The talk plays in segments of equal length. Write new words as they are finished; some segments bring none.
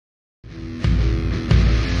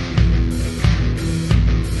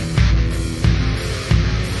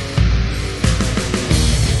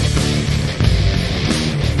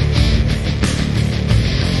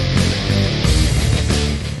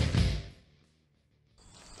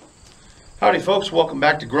Howdy folks, welcome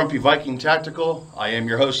back to Grumpy Viking Tactical. I am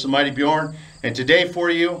your host, the Mighty Bjorn, and today for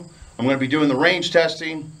you, I'm going to be doing the range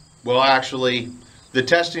testing, well actually, the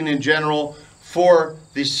testing in general for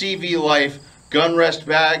the CV Life gun rest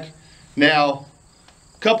bag. Now,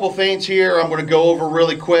 a couple things here I'm going to go over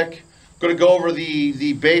really quick. I'm going to go over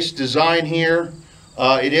the base design here.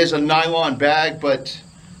 It is a nylon bag, but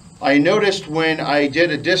I noticed when I did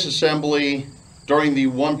a disassembly during the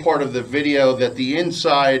one part of the video that the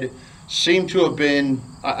inside seem to have been,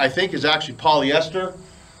 I think is actually polyester.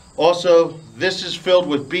 Also, this is filled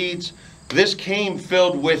with beads. This came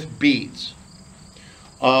filled with beads.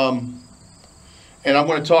 And I'm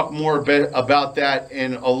going to talk more about that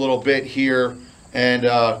in a little bit here and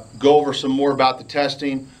go over some more about the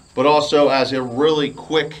testing. But also, as a really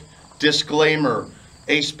quick disclaimer,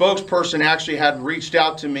 a spokesperson actually had reached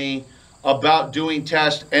out to me about doing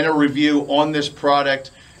tests and a review on this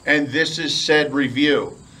product, and this is said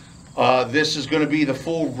review. This is going to be the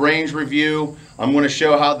full range review. I'm going to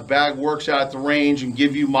show how the bag works out at the range and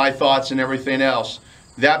give you my thoughts and everything else.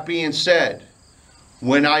 That being said,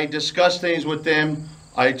 when I discussed things with them,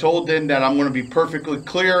 I told them that I'm going to be perfectly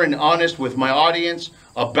clear and honest with my audience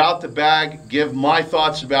about the bag, give my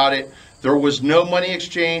thoughts about it. There was no money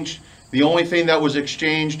exchanged. The only thing that was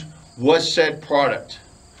exchanged was said product.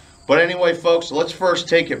 But anyway, folks, let's first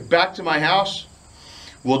take it back to my house.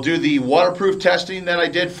 We'll do the waterproof testing that I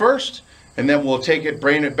did first, and then we'll take it,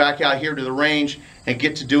 bring it back out here to the range and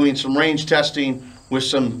get to doing some range testing with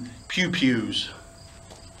some pew-pews.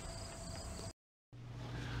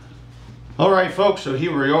 All right, folks, so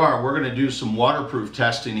here we are. We're going to do some waterproof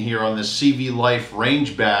testing here on this CV Life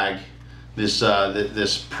range bag, this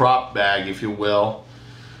prop bag, if you will.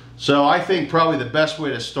 So I think probably the best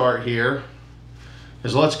way to start here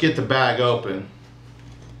is let's get the bag open.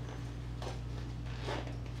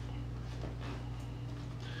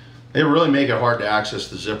 They really make it hard to access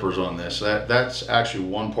the zippers on this. That's actually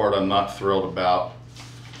one part I'm not thrilled about.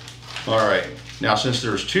 All right, now since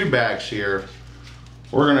there's two bags here,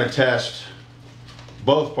 we're gonna test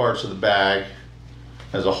both parts of the bag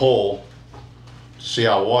as a whole to see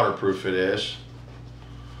how waterproof it is.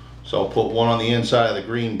 So I'll put one on the inside of the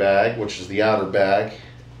green bag, which is the outer bag,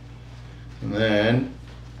 and then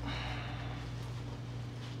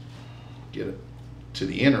get it to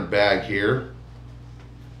the inner bag here.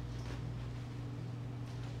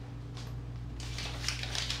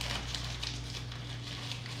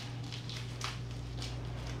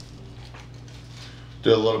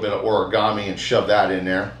 Do a little bit of origami and shove that in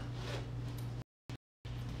there.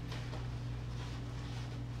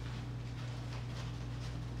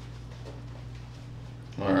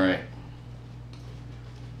 All right.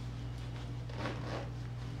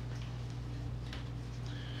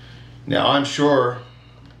 Now I'm sure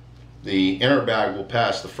the inner bag will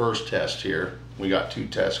pass the first test here. We got two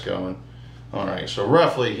tests going. All right, so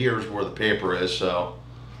roughly here's where the paper is. So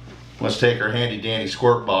let's take our handy dandy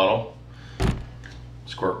squirt bottle.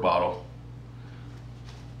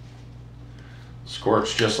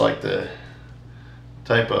 Squirts just like the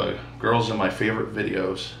type of girls in my favorite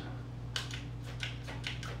videos.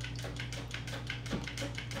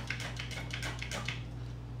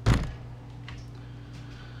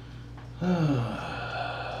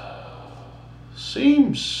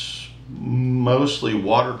 Seems mostly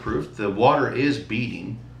waterproof. The water is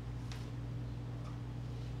beading.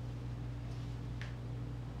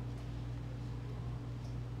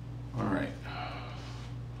 All right,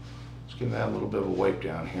 let's give that a little bit of a wipe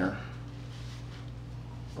down here.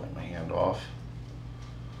 Wipe my hand off.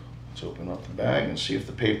 Let's open up the bag and see if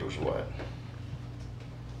the paper's wet.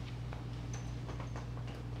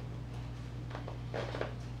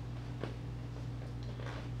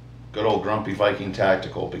 Good old Grumpy Viking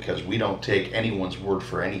Tactical, because we don't take anyone's word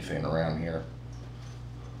for anything around here.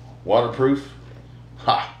 Waterproof?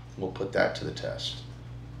 Ha! We'll put that to the test.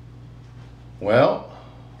 Well,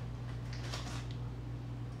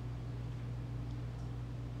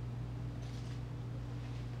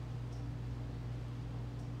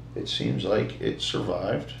 it seems like it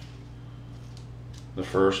survived the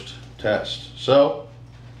first test. So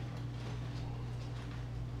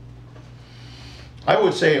I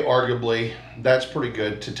would say arguably that's pretty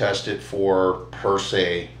good to test it for, per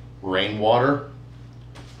se, rainwater.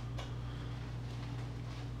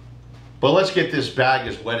 But let's get this bag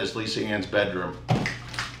as wet as Lisa Ann's bedroom.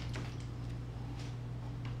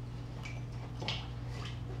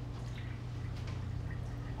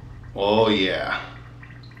 Oh yeah.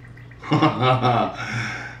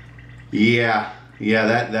 yeah,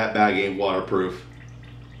 that bag ain't waterproof.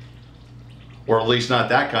 Or at least not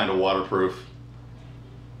that kind of waterproof.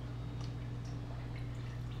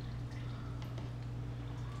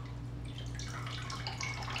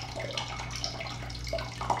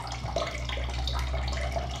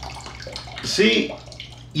 See,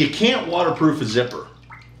 you can't waterproof a zipper,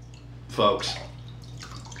 folks.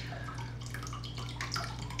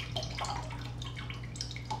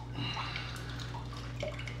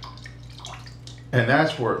 And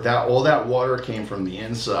that's where all that water came from the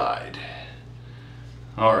inside.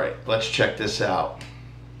 All right, let's check this out.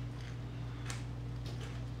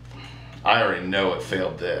 I already know it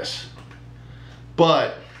failed this,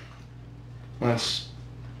 but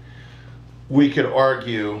we could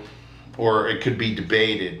argue, or it could be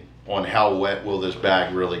debated on how wet will this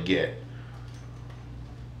bag really get.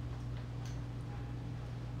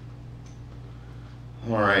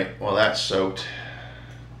 All right, well, that's soaked.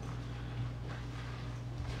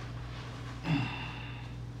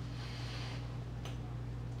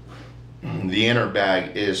 The inner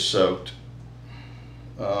bag is soaked.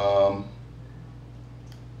 I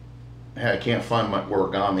can't find my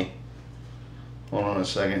origami. Hold on a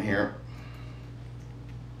second here.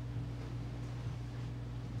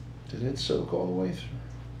 Did it soak all the way through?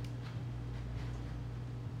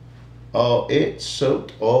 Oh, it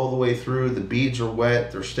soaked all the way through. The beads are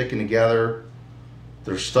wet. They're sticking together.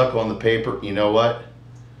 They're stuck on the paper. You know what?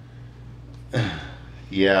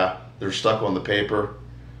 Yeah, they're stuck on the paper.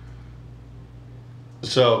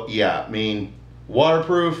 So, yeah, I mean,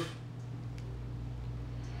 waterproof.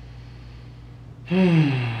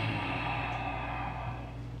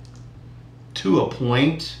 To a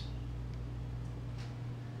point.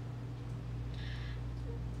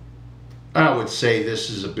 I would say this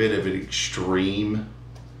is a bit of an extreme,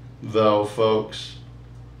 though, folks.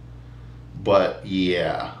 But,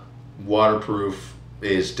 yeah, waterproof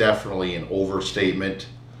is definitely an overstatement.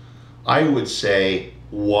 I would say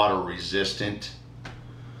water resistant.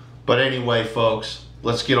 But anyway, folks,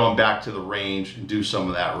 let's get on back to the range and do some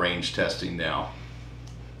of that range testing now.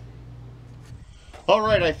 All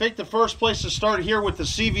right, I think the first place to start here with the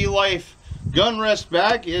CV Life gun rest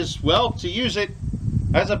bag is, well, to use it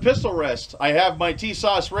as a pistol rest. I have my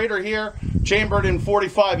T-Sauce Raider here, chambered in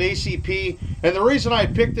 45 ACP, and the reason I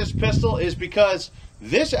picked this pistol is because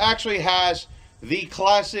this actually has the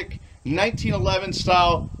classic 1911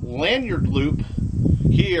 style lanyard loop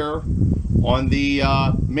here on the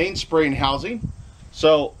mainspring housing.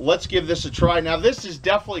 So let's give this a try. Now this is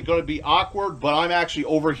definitely going to be awkward, but I'm actually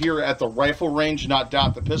over here at the rifle range, not down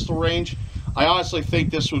at the pistol range. I honestly think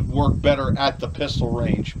this would work better at the pistol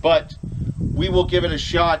range, but we will give it a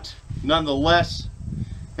shot nonetheless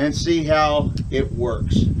and see how it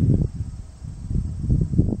works.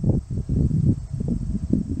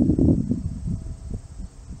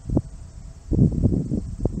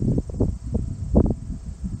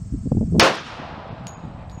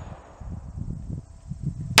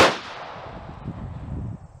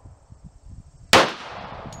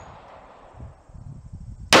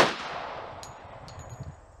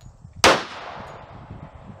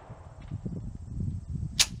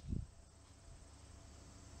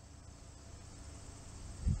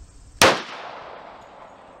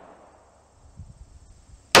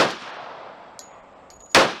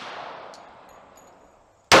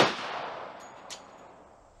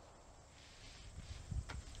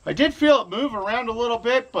 I did feel it move around a little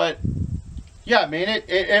bit, but yeah, I mean,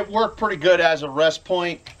 it worked pretty good as a rest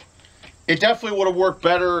point. It definitely would have worked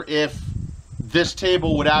better if this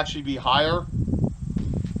table would actually be higher.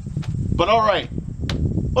 But all right,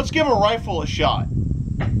 let's give a rifle a shot.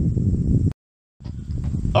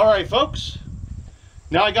 All right, folks.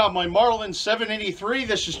 Now I got my Marlin 783.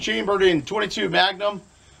 This is chambered in 22 Magnum.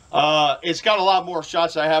 It's got a lot more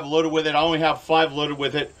shots I have loaded with it. I only have 5 loaded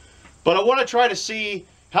with it. But I want to try to see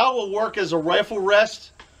how it will work as a rifle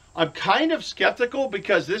rest. I'm kind of skeptical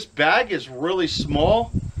because this bag is really small.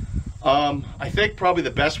 I think probably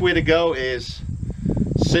the best way to go is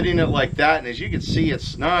sitting it like that. And as you can see,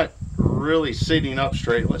 it's not really sitting up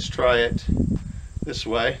straight. Let's try it this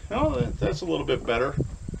way. Oh, that's a little bit better.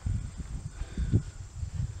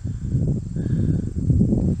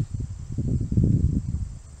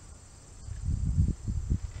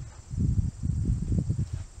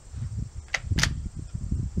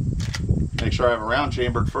 Make sure I have a round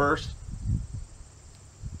chambered first.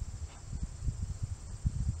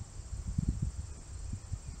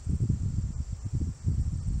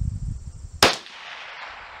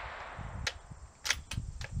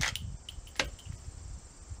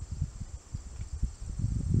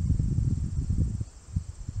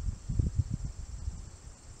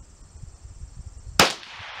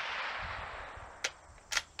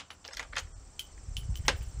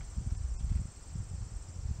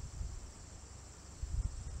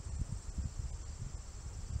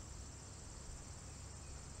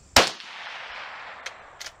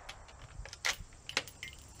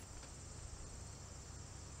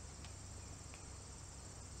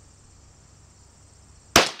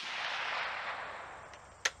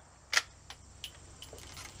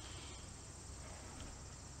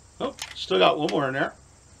 Still got one more in there.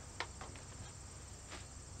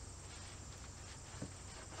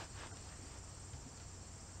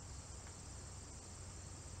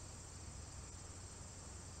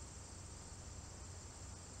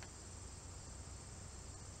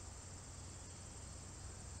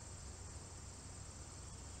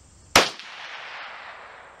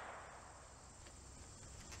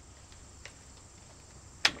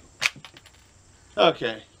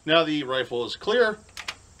 Okay, now the rifle is clear.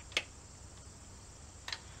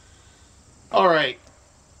 All right,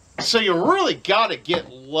 so you really got to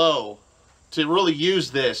get low to really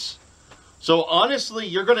use this. So honestly,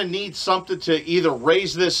 you're going to need something to either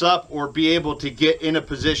raise this up or be able to get in a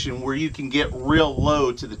position where you can get real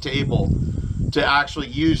low to the table to actually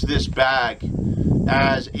use this bag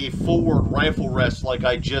as a forward rifle rest like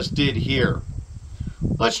I just did here.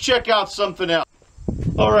 Let's check out something else.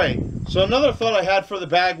 All right, so another thought I had for the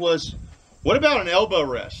bag was, what about an elbow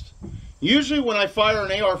rest? Usually when I fire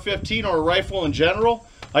an AR-15 or a rifle in general,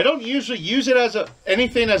 I don't usually use it as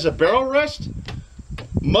anything as a barrel rest.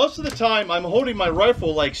 Most of the time I'm holding my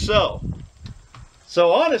rifle like so.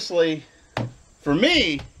 So honestly, for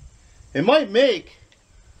me, it might make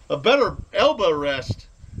a better elbow rest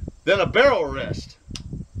than a barrel rest.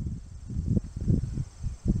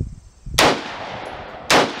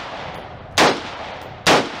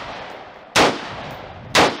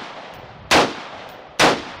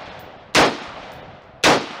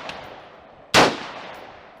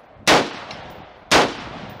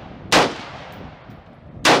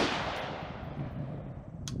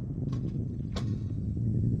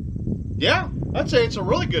 Yeah, I'd say it's a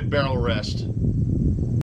really good barrel rest.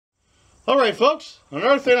 All right, folks,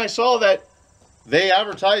 another thing I saw that they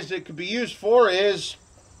advertised it could be used for is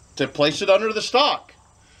to place it under the stock.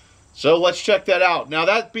 So let's check that out. Now,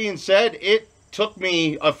 that being said, it took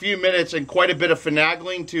me a few minutes and quite a bit of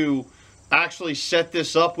finagling to actually set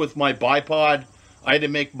this up with my bipod. I had to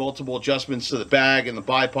make multiple adjustments to the bag and the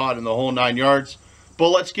bipod and the whole 9 yards. But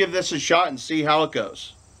let's give this a shot and see how it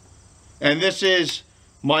goes. And this is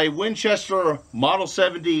my Winchester Model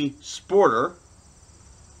 70 Sporter.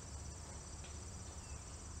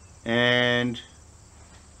 And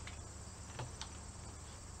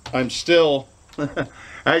I'm still,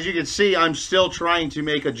 as you can see, I'm still trying to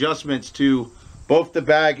make adjustments to both the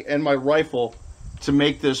bag and my rifle to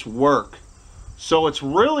make this work. So it's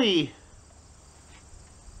really,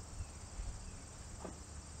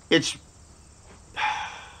 it's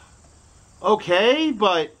okay,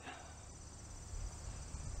 but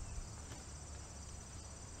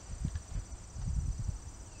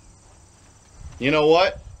you know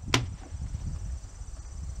what?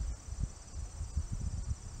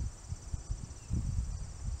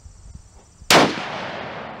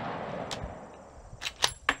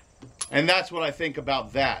 And that's what I think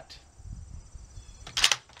about that.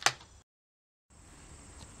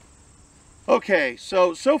 Okay,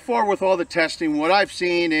 so far with all the testing, what I've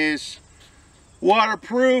seen is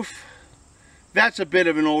waterproof. That's a bit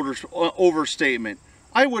of an overstatement.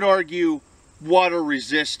 I would argue water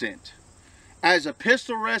resistant. As a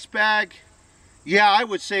pistol rest bag, yeah, I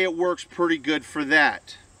would say it works pretty good for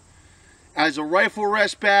that. As a rifle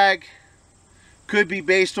rest bag, could be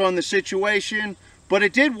based on the situation, but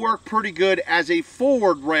it did work pretty good as a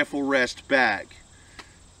forward rifle rest bag.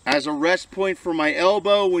 As a rest point for my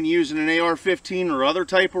elbow when using an AR-15 or other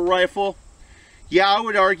type of rifle, yeah, I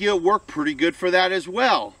would argue it worked pretty good for that as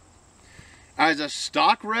well. As a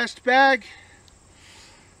stock rest bag,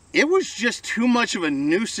 it was just too much of a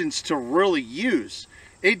nuisance to really use.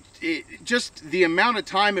 It just, the amount of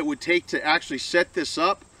time it would take to actually set this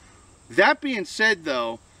up. That being said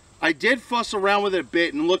though, I did fuss around with it a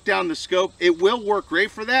bit and look down the scope. It will work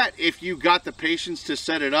great for that if you got the patience to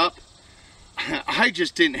set it up. I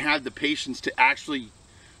just didn't have the patience to actually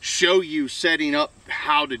show you setting up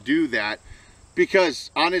how to do that,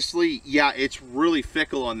 because honestly, yeah, it's really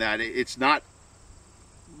fickle on that. It's not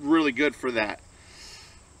really good for that.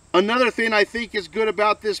 Another thing I think is good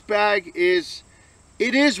about this bag is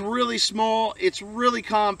it is really small. It's really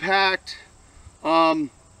compact.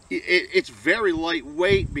 It's very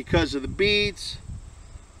lightweight because of the beads.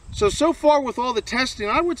 So far with all the testing,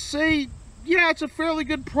 I would say, yeah, it's a fairly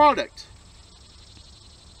good product.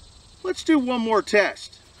 Let's do one more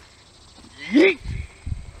test. Yeet.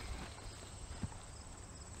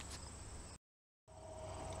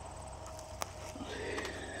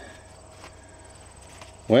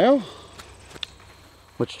 Well,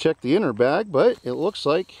 let's check the inner bag, but it looks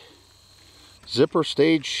like zipper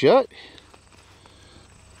stayed shut.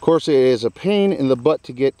 Of course, it is a pain in the butt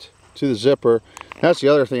to get to the zipper. That's the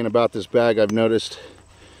other thing about this bag I've noticed.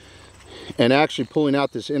 And actually pulling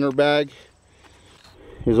out this inner bag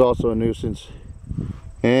is also a nuisance.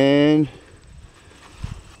 And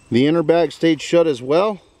the inner bag stayed shut as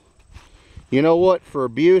well. You know what, for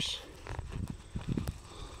abuse,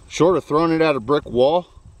 short of throwing it at a brick wall,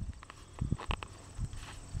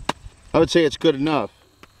 I would say it's good enough.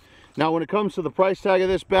 Now when it comes to the price tag of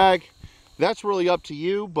this bag, that's really up to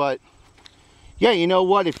you, but yeah, you know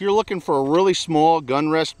what, if you're looking for a really small gun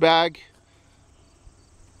rest bag,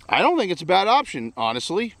 I don't think it's a bad option,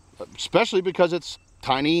 honestly, especially because it's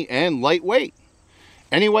tiny and lightweight.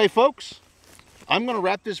 Anyway, folks, I'm going to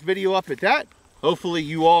wrap this video up at that. Hopefully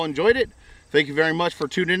you all enjoyed it. Thank you very much for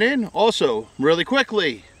tuning in. Also, really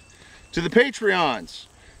quickly, to the Patreons,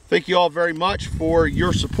 thank you all very much for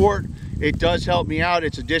your support. It does help me out.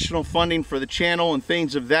 It's additional funding for the channel and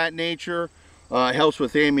things of that nature. It helps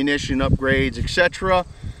with ammunition upgrades, etc.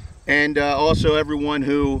 And also everyone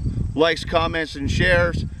who likes, comments, and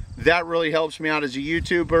shares. That really helps me out as a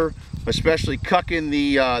YouTuber, especially cucking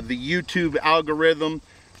the YouTube algorithm,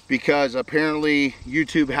 because apparently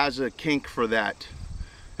YouTube has a kink for that.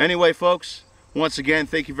 Anyway, folks, once again,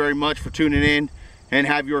 thank you very much for tuning in, and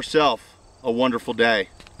have yourself a wonderful day.